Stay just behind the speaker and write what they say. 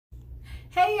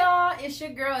Hey y'all, it's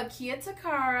your girl Akia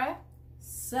Takara.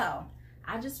 So,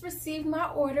 I just received my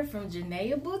order from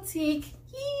JANEA Boutique.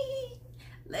 Yee!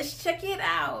 Let's check it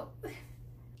out.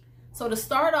 So to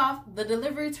start off, the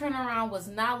delivery turnaround was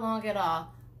not long at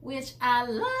all, which I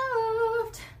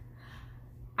loved.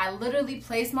 I literally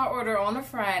placed my order on a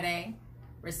Friday,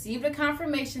 received a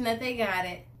confirmation that they got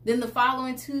it. Then the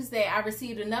following Tuesday, I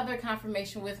received another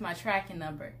confirmation with my tracking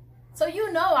number. So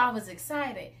you know I was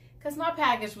excited because my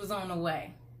package was on the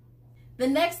way. The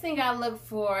next thing I look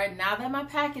for, now that my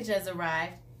package has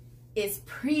arrived, is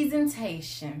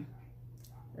presentation.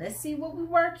 Let's see what we're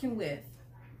working with.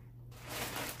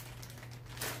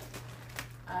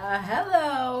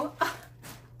 Hello.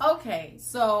 Okay,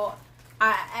 so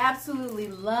I absolutely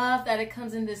love that it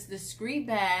comes in this discreet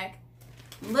bag.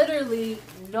 Literally,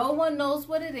 no one knows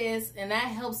what it is, and that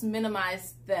helps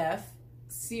minimize theft.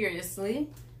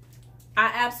 Seriously. I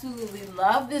absolutely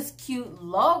love this cute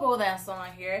logo that's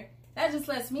on here. That just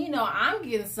lets me know I'm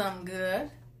getting something good.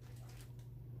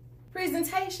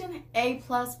 Presentation, A++,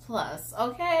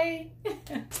 okay?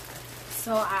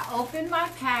 So I opened my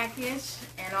package,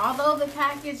 and although the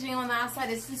packaging on the outside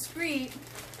is discreet,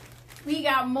 we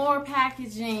got more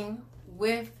packaging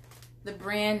with the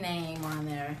brand name on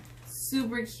there.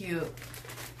 Super cute.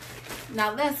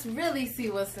 Now let's really see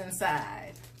what's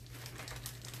inside.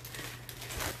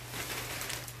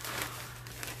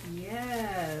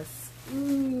 Yes.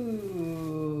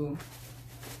 Ooh.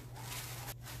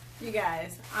 You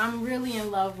guys, I'm really in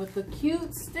love with the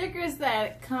cute stickers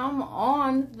that come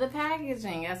on the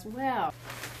packaging as well.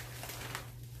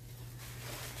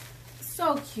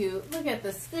 So cute. Look at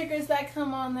the stickers that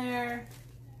come on there.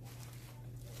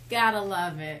 Gotta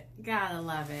love it. Gotta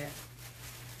love it.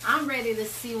 I'm ready to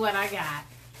see what I got.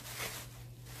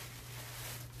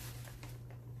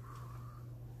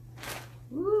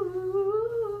 Ooh.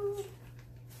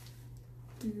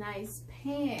 Nice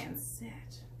pan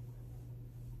set.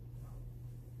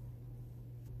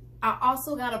 I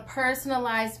also got a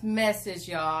personalized message,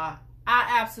 y'all.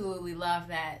 I absolutely love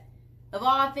that. Of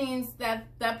all things, that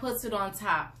puts it on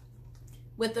top.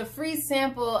 With a free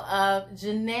sample of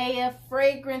JANEA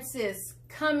fragrances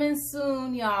coming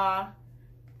soon, y'all.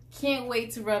 Can't wait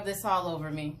to rub this all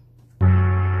over me.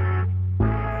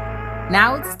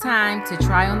 Now it's time to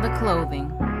try on the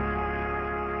clothing.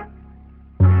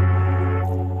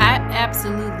 I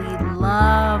absolutely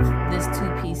love this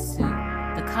two-piece suit.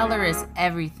 The color is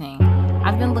everything.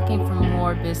 I've been looking for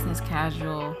more business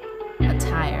casual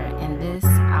attire, and this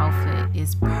outfit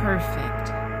is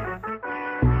perfect.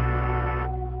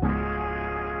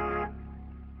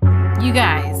 You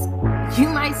guys, you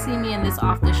might see me in this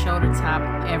off-the-shoulder top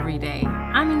every day.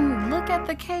 I mean, look at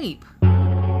the cape.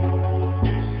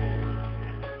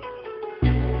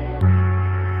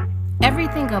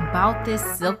 Everything about this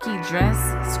silky dress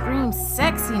screams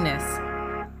sexiness.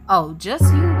 Oh,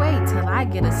 just you wait till I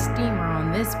get a steamer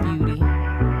on this beauty.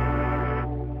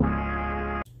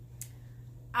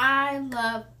 I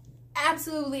love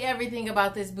absolutely everything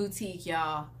about this boutique,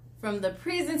 y'all. From the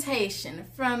presentation,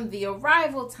 from the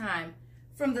arrival time,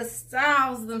 from the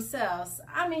styles themselves.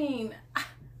 I mean, I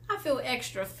feel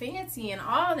extra fancy in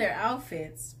all their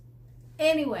outfits.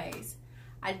 Anyways,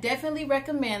 I definitely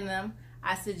recommend them.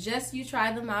 I suggest you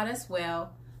try them out as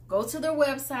well. Go to their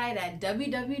website at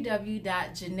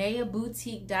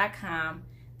www.janeaboutique.com.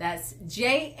 That's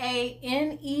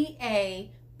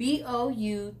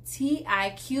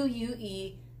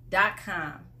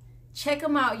JANEABOUTIQUE.com. Check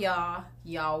them out, y'all.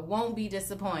 Y'all won't be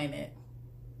disappointed.